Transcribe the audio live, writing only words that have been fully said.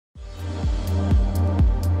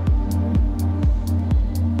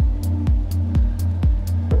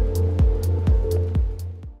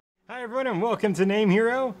everyone, and welcome to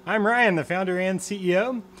NameHero. I'm Ryan, the founder and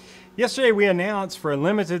CEO. Yesterday we announced for a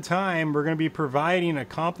limited time we're going to be providing a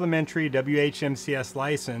complimentary WHMCS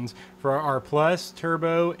license for our Plus,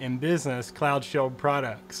 Turbo, and Business Cloud Shield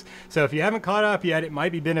products. So if you haven't caught up yet, it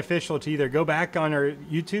might be beneficial to either go back on our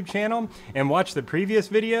YouTube channel and watch the previous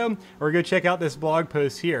video, or go check out this blog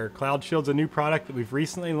post here. Cloud Shield's a new product that we've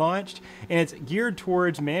recently launched, and it's geared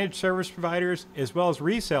towards managed service providers as well as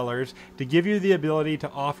resellers to give you the ability to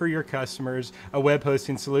offer your customers a web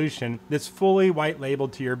hosting solution that's fully white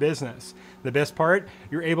labeled to your business. The best part,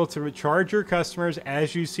 you're able to charge your customers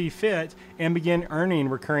as you see fit and begin earning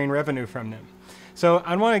recurring revenue from them. So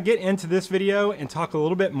I want to get into this video and talk a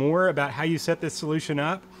little bit more about how you set this solution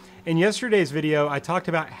up. In yesterday's video, I talked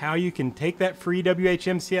about how you can take that free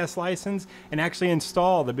WHMCS license and actually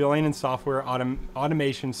install the billing and software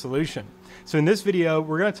automation solution. So in this video,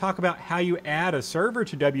 we're going to talk about how you add a server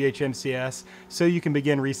to WHMCS so you can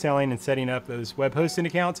begin reselling and setting up those web hosting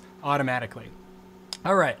accounts automatically.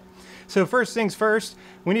 All right. So first things first,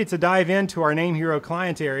 we need to dive into our NameHero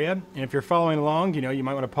client area. And if you're following along, you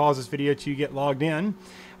might want to pause this video till you get logged in.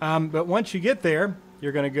 But once you get there,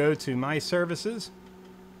 you're going to go to My Services.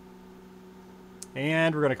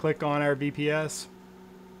 And we're going to click on our VPS.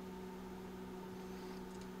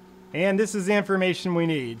 And this is the information we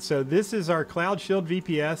need. So this is our Cloud Shield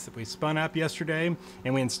VPS that we spun up yesterday,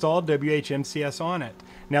 and we installed WHMCS on it.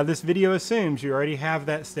 Now this video assumes you already have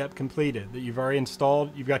that step completed, that you've already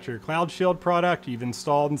installed, you've got your Cloud Shield product, you've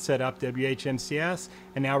installed and set up WHMCS,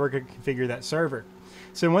 and now we're going to configure that server.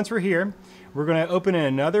 So once we're here, we're going to open in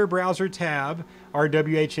another browser tab our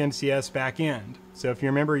WHMCS backend. So if you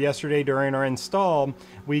remember yesterday during our install,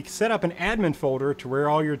 we set up an admin folder to where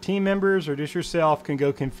all your team members or just yourself can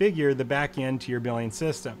go configure the backend to your billing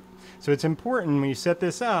system. So it's important when you set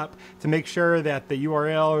this up to make sure that the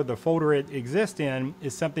URL or the folder it exists in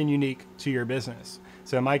is something unique to your business.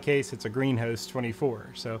 So in my case, it's a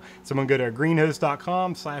greenhost24. So someone go to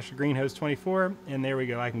greenhost.com/greenhost24, and there we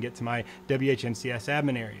go. I can get to my WHMCS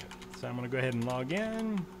admin area. So I'm going to go ahead and log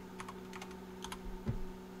in.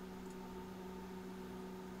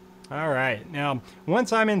 All right, now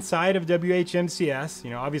once I'm inside of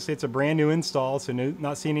WHMCS, obviously it's a brand new install, so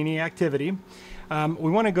not seeing any activity. We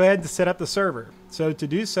want to go ahead and set up the server. So to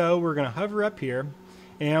do so, we're going to hover up here,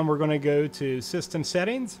 and we're going to go to System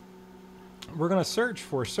Settings. We're going to search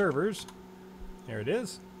for servers. There it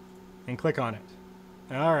is, and click on it.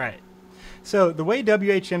 All right, so the way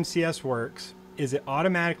WHMCS works is it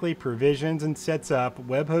automatically provisions and sets up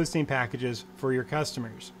web hosting packages for your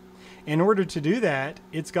customers. In order to do that,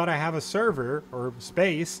 it's got to have a server or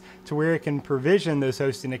space to where it can provision those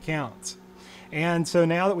hosting accounts. And so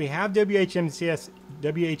now that we have WHMCS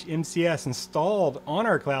installed on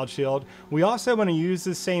our Cloud Shield, we also want to use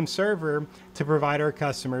the same server to provide our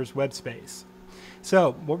customers web space.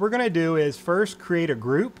 So what we're going to do is first create a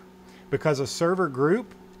group, because a server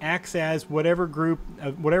group acts as whatever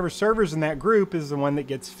servers in that group is the one that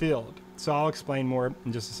gets filled. So I'll explain more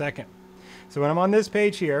in just a second. So when I'm on this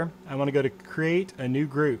page here, I want to go to create a new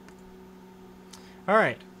group. All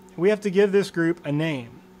right, we have to give this group a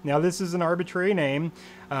name. Now this is an arbitrary name.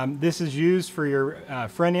 This is used for your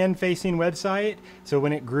front-end facing website. So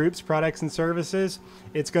when it groups products and services,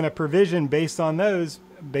 it's going to provision based on this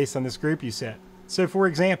group you set. So for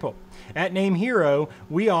example, at NameHero,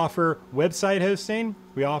 we offer website hosting,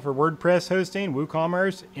 we offer WordPress hosting,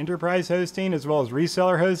 WooCommerce, enterprise hosting, as well as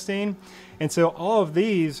reseller hosting. And so all of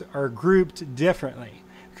these are grouped differently,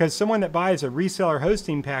 because someone that buys a reseller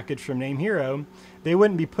hosting package from NameHero, they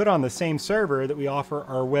wouldn't be put on the same server that we offer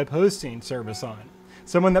our web hosting service on.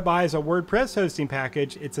 Someone that buys a WordPress hosting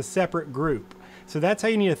package, it's a separate group. So that's how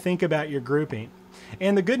you need to think about your grouping.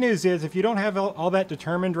 And the good news is, if you don't have all that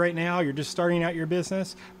determined right now, you're just starting out your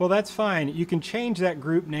business, well, that's fine. You can change that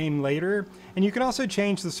group name later, and you can also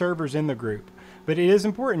change the servers in the group. But it is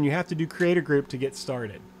important, you have to do create a group to get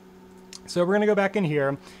started. So we're going to go back in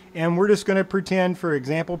here, and we're just going to pretend for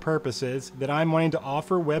example purposes that I'm wanting to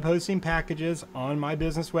offer web hosting packages on my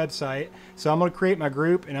business website. So I'm going to create my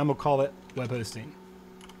group, and I'm going to call it web hosting.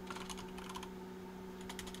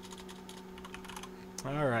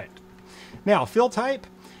 All right. Now, fill type,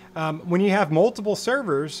 when you have multiple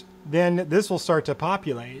servers, then this will start to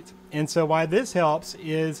populate. And so why this helps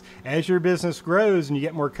is as your business grows and you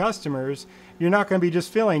get more customers, you're not going to be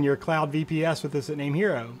just filling your cloud VPS with this at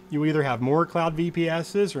NameHero. You either have more cloud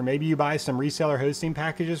VPSs, or maybe you buy some reseller hosting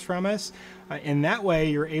packages from us. And that way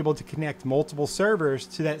you're able to connect multiple servers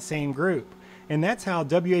to that same group. And that's how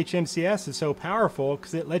WHMCS is so powerful,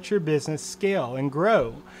 because it lets your business scale and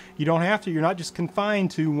grow. You're not just confined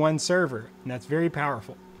to one server, and that's very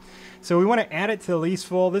powerful. So we want to add it to the least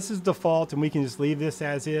full. This is default, and we can just leave this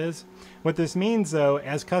as is. What this means, though,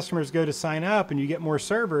 as customers go to sign up and you get more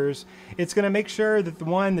servers, it's going to make sure that the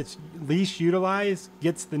one that's least utilized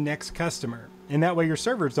gets the next customer. And that way your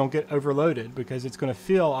servers don't get overloaded, because it's going to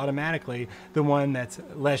fill automatically the one that's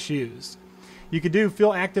less used. You could do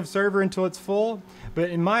fill active server until it's full, but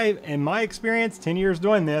in my experience, 10 years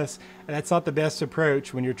doing this, that's not the best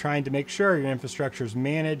approach when you're trying to make sure your infrastructure is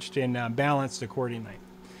managed and balanced accordingly.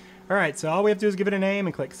 All right, so all we have to do is give it a name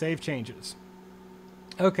and click Save Changes.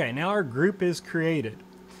 Okay, now our group is created.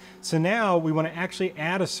 So now we want to actually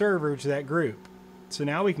add a server to that group. So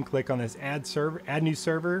now we can click on this Add New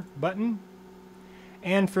Server button.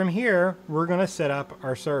 And from here, we're going to set up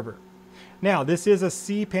our server. Now, this is a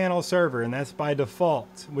cPanel server, and that's by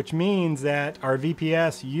default, which means that our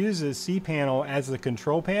VPS uses cPanel as the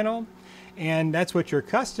control panel, and that's what your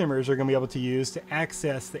customers are going to be able to use to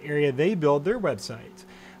access the area they build their website.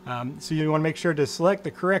 So you want to make sure to select the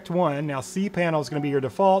correct one. Now, cPanel is going to be your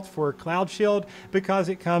default for Cloud Shield because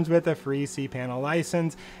it comes with a free cPanel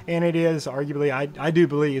license, and it is arguably, I do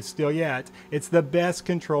believe still yet, it's the best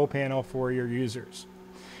control panel for your users.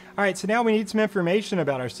 All right, so now we need some information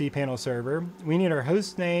about our cPanel server. We need our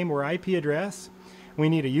host name or IP address. We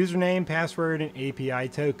need a username, password, and API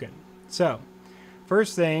token. So,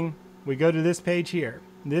 first thing, we go to this page here.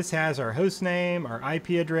 This has our host name, our IP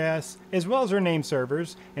address, as well as our name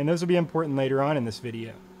servers, and those will be important later on in this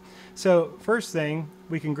video. So, first thing,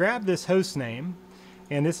 we can grab this host name,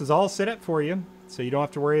 and this is all set up for you, so you don't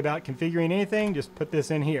have to worry about configuring anything, just put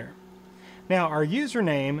this in here. Now, our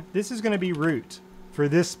username, this is going to be root for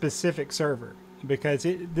this specific server, because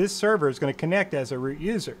this server is going to connect as a root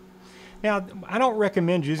user. Now, I don't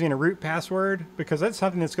recommend using a root password because that's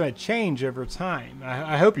something that's going to change over time.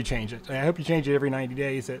 I hope you change it. I hope you change it every 90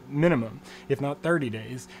 days at minimum, if not 30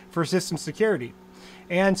 days, for system security.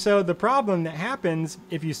 And so the problem that happens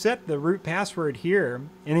if you set the root password here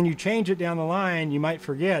and then you change it down the line, you might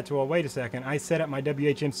forget, well, wait a second, I set up my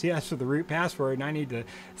WHMCS with the root password and I need to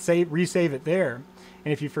resave it there.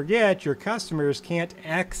 And if you forget, your customers can't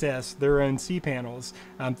access their own cPanels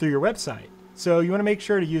through your website. So you want to make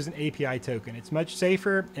sure to use an API token. It's much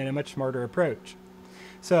safer and a much smarter approach.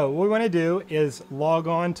 So what we want to do is log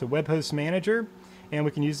on to Webhost Manager, and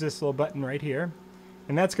we can use this little button right here.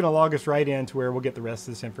 And that's going to log us right in to where we'll get the rest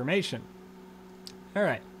of this information. All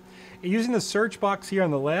right. Using the search box here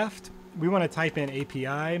on the left, we want to type in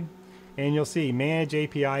API, and you'll see Manage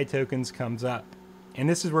API Tokens comes up. And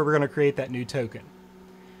this is where we're going to create that new token.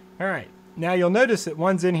 All right, now you'll notice that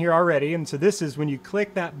one's in here already, and so this is when you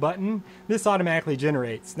click that button, this automatically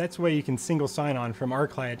generates. That's the way you can single sign on from our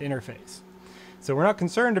client interface. So we're not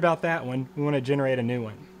concerned about that one. We want to generate a new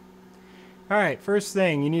one. All right, first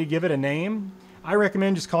thing, you need to give it a name. I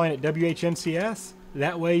recommend just calling it WHMCS.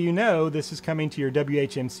 That way you know this is coming to your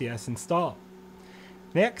WHMCS install.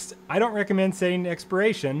 Next, I don't recommend setting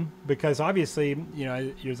expiration because obviously,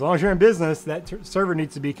 as long as you're in business, that server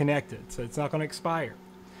needs to be connected, so it's not going to expire.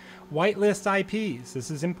 Whitelist IPs, this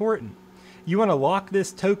is important. You want to lock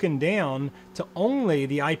this token down to only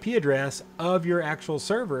the IP address of your actual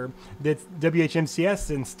server that WHMCS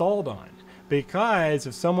is installed on. Because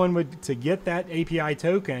if someone would to get that API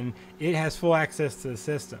token, it has full access to the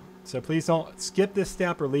system. So please don't skip this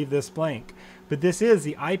step or leave this blank. But this is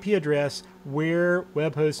the IP address where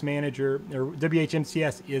Webhost Manager or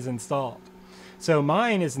WHMCS is installed. So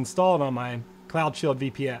mine is installed on my Cloud Shield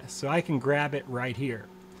VPS, so I can grab it right here.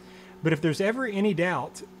 But if there's ever any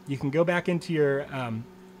doubt, you can go back into your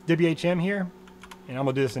WHM here, and I'm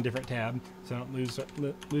going to do this in a different tab so I don't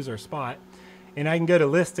lose our spot. And I can go to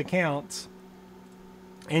List Accounts,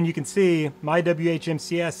 and you can see my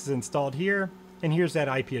WHMCS is installed here, and here's that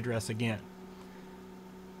IP address again.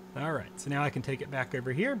 All right, so now I can take it back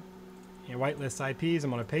over here. And whitelist IPs, I'm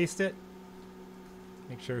going to paste it.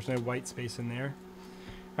 Make sure there's no white space in there.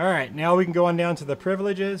 All right, now we can go on down to the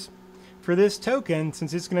privileges. For this token,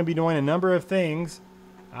 since it's going to be doing a number of things,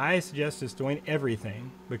 I suggest it's doing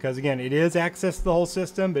everything because, again, it is access to the whole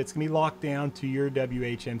system, but it's going to be locked down to your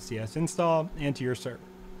WHMCS install and to your server.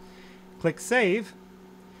 Click Save.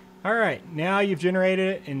 All right, now you've generated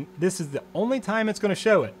it, and this is the only time it's going to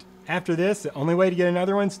show it. After this, the only way to get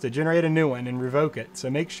another one is to generate a new one and revoke it.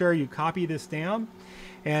 So make sure you copy this down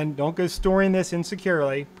and don't go storing this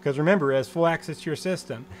insecurely because, remember, it has full access to your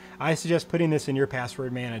system. I suggest putting this in your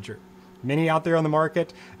password manager. Many out there on the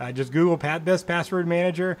market, just Google best password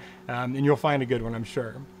manager and you'll find a good one, I'm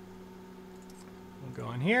sure. We'll go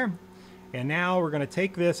on here. And now we're going to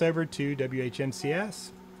take this over to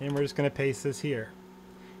WHMCS and we're just going to paste this here.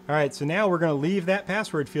 All right, so now we're going to leave that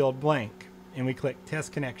password field blank and we click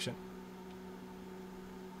Test Connection.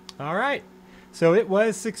 All right, so it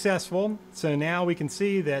was successful. So now we can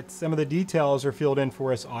see that some of the details are filled in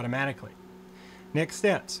for us automatically. Next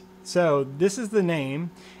steps. So this is the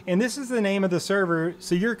name, and this is the name of the server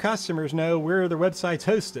so your customers know where the website's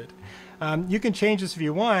hosted. You can change this if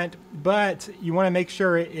you want, but you want to make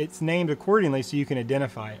sure it's named accordingly so you can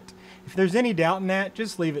identify it. If there's any doubt in that,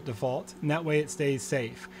 just leave it default, and that way it stays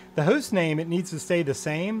safe. The host name, it needs to stay the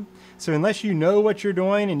same. So unless you know what you're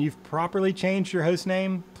doing and you've properly changed your host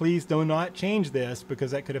name, please do not change this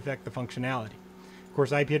because that could affect the functionality. Of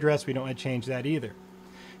course, IP address, we don't want to change that either.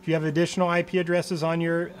 If you have additional IP addresses on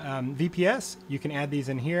your VPS, you can add these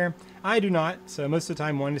in here. I do not, so most of the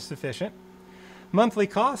time one is sufficient. Monthly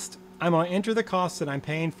cost, I'm going to enter the cost that I'm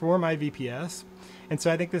paying for my VPS. And so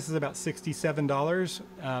I think this is about $67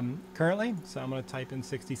 currently. So I'm going to type in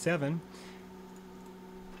 67.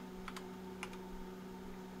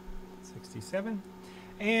 67.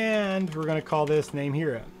 And we're going to call this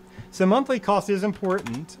NameHero. So monthly cost is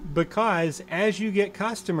important because as you get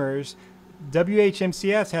customers,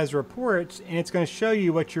 WHMCS has reports and it's going to show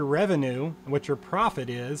you what your revenue, what your profit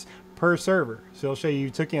is per server. So it'll show you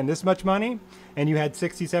took in this much money and you had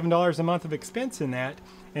 $67 a month of expense in that,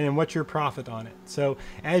 and then what's your profit on it. So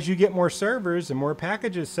as you get more servers and more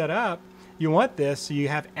packages set up, you want this so you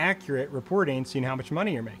have accurate reporting so you know how much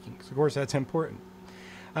money you're making. So of course that's important.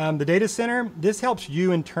 The data center, this helps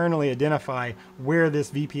you internally identify where this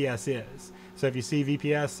VPS is. So if you see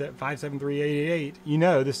VPS at 573.888, you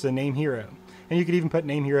know this is a NameHero. And you could even put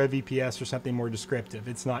NameHero VPS or something more descriptive.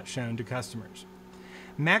 It's not shown to customers.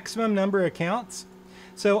 Maximum number of accounts.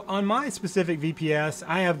 So on my specific VPS,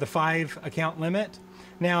 I have the 5 account limit.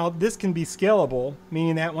 Now this can be scalable,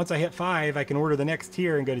 meaning that once I hit 5, I can order the next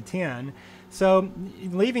tier and go to 10. So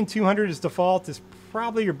leaving 200 as default is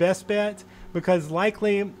probably your best bet because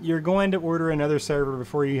likely you're going to order another server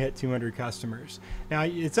before you hit 200 customers. Now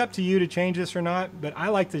it's up to you to change this or not, but I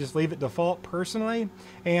like to just leave it default personally.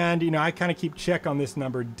 And I kind of keep check on this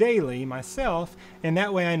number daily myself, and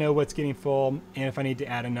that way I know what's getting full and if I need to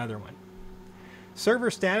add another one.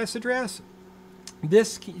 Server status address.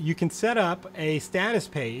 This, you can set up a status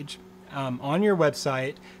page on your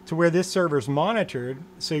website to where this server is monitored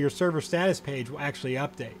so your server status page will actually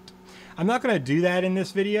update. I'm not going to do that in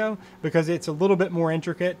this video because it's a little bit more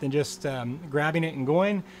intricate than just grabbing it and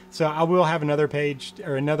going. So I will have another page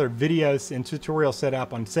or another video and tutorial set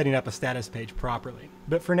up on setting up a status page properly.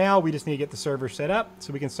 But for now, we just need to get the server set up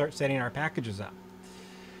so we can start setting our packages up.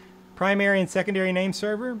 Primary and secondary name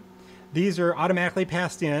server. These are automatically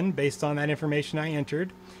passed in based on that information I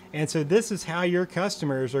entered. And so this is how your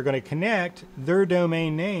customers are going to connect their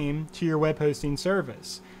domain name to your web hosting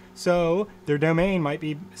service. So their domain might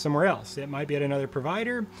be somewhere else. It might be at another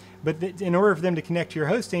provider, but in order for them to connect to your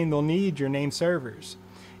hosting, they'll need your name servers.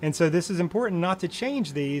 And so this is important not to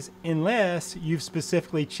change these unless you've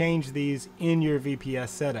specifically changed these in your VPS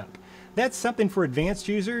setup. That's something for advanced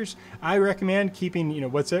users. I recommend keeping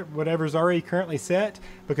whatever's already currently set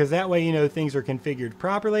because that way things are configured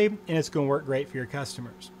properly and it's going to work great for your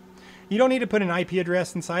customers. You don't need to put an IP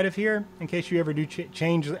address inside of here in case you ever do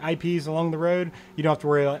change IPs along the road. You don't have to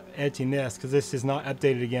worry about editing this because this is not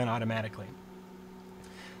updated again automatically.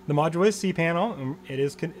 The module is cPanel, and it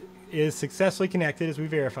is successfully connected as we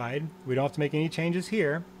verified. We don't have to make any changes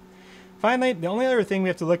here. Finally, the only other thing we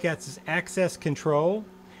have to look at is access control.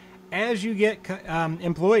 As you get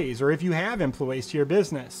employees, or if you have employees to your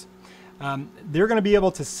business, they're going to be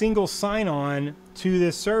able to single sign on to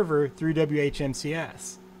this server through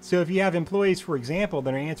WHMCS. So if you have employees, for example,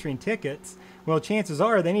 that are answering tickets, well, chances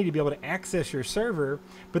are they need to be able to access your server,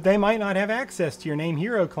 but they might not have access to your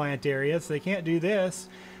NameHero client area, so they can't do this.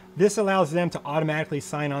 This allows them to automatically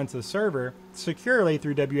sign on to the server securely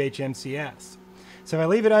through WHMCS. So if I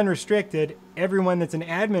leave it unrestricted, everyone that's an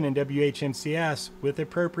admin in WHMCS with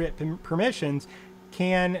appropriate permissions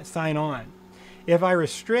can sign on. If I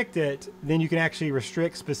restrict it, then you can actually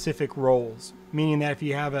restrict specific roles, meaning that if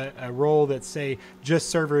you have a role that's, say, just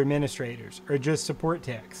server administrators or just support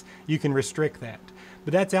techs, you can restrict that.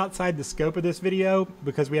 But that's outside the scope of this video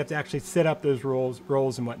because we have to actually set up those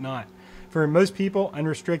roles and whatnot. For most people,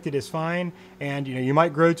 unrestricted is fine, and you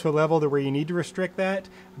might grow to a level where you need to restrict that,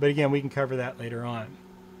 but again, we can cover that later on.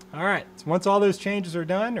 All right, so once all those changes are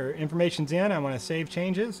done or information's in, I want to save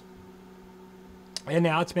changes, and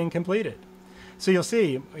now it's been completed. So you'll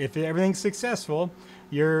see, if everything's successful,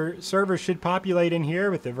 your server should populate in here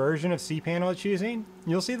with the version of cPanel it's using.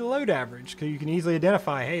 You'll see the load average, because you can easily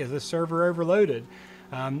identify, hey, is this server overloaded?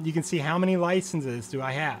 You can see how many licenses do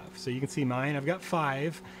I have. So you can see mine, I've got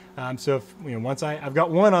 5. So if, once I've got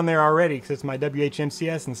 1 on there already because it's my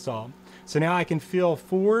WHMCS install. So now I can fill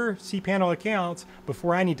 4 cPanel accounts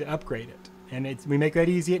before I need to upgrade it. And we make that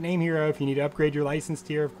easy at NameHero. If you need to upgrade your license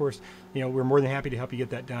tier, of course, we're more than happy to help you get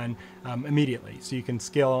that done immediately. So you can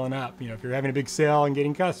scale on up. If you're having a big sale and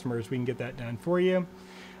getting customers, we can get that done for you.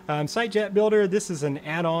 SiteJet Builder, this is an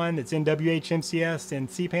add-on that's in WHMCS and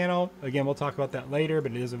cPanel. Again, we'll talk about that later,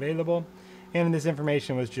 but it is available. And this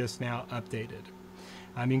information was just now updated.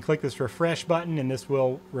 You can click this refresh button and this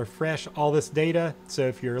will refresh all this data. So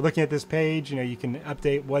if you're looking at this page, you can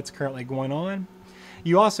update what's currently going on.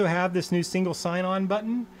 You also have this new single sign-on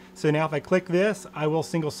button. So now if I click this, I will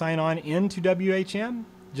single sign on into WHM,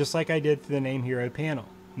 just like I did through the NameHero panel.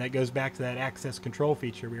 And that goes back to that access control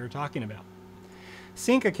feature we were talking about.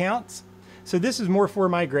 Sync accounts. So this is more for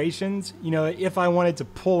migrations. If I wanted to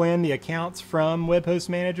pull in the accounts from Web Host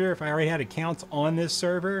Manager, if I already had accounts on this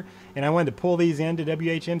server and I wanted to pull these into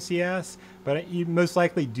WHMCS, but you most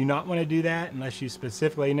likely do not want to do that unless you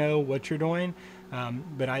specifically know what you're doing.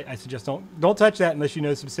 But I suggest don't touch that unless you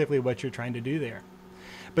know specifically what you're trying to do there.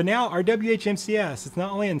 But now our WHMCS, it's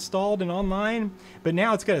not only installed and online, but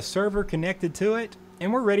now it's got a server connected to it,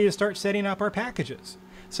 and we're ready to start setting up our packages.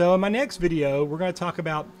 So in my next video, we're going to talk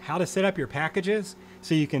about how to set up your packages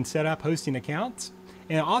so you can set up hosting accounts,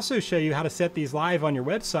 and I'll also show you how to set these live on your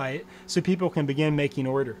website so people can begin making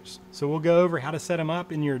orders. So we'll go over how to set them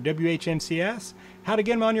up in your WHMCS, how to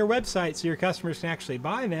get them on your website so your customers can actually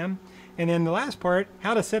buy them, and then the last part,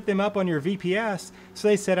 how to set them up on your VPS so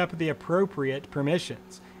they set up the appropriate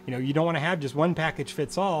permissions. You don't want to have just one package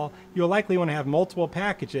fits all. You'll likely want to have multiple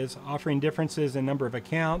packages offering differences in number of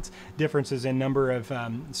accounts, differences in number of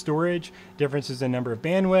storage, differences in number of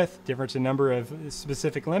bandwidth, difference in number of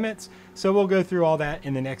specific limits. So we'll go through all that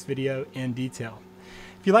in the next video in detail.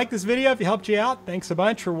 If you like this video, if it helped you out, thanks a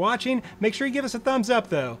bunch for watching. Make sure you give us a thumbs up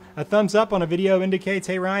though. A thumbs up on a video indicates,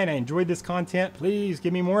 hey Ryan, I enjoyed this content. Please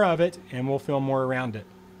give me more of it and we'll film more around it.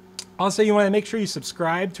 Also, you want to make sure you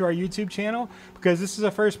subscribe to our YouTube channel because this is the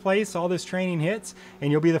first place all this training hits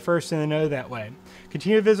and you'll be the first in the know that way.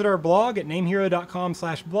 Continue to visit our blog at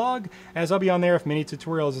namehero.com/blog, as I'll be on there with many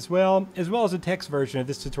tutorials as well as a text version of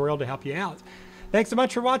this tutorial to help you out. Thanks so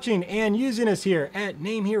much for watching and using us here at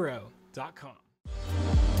NameHero.com.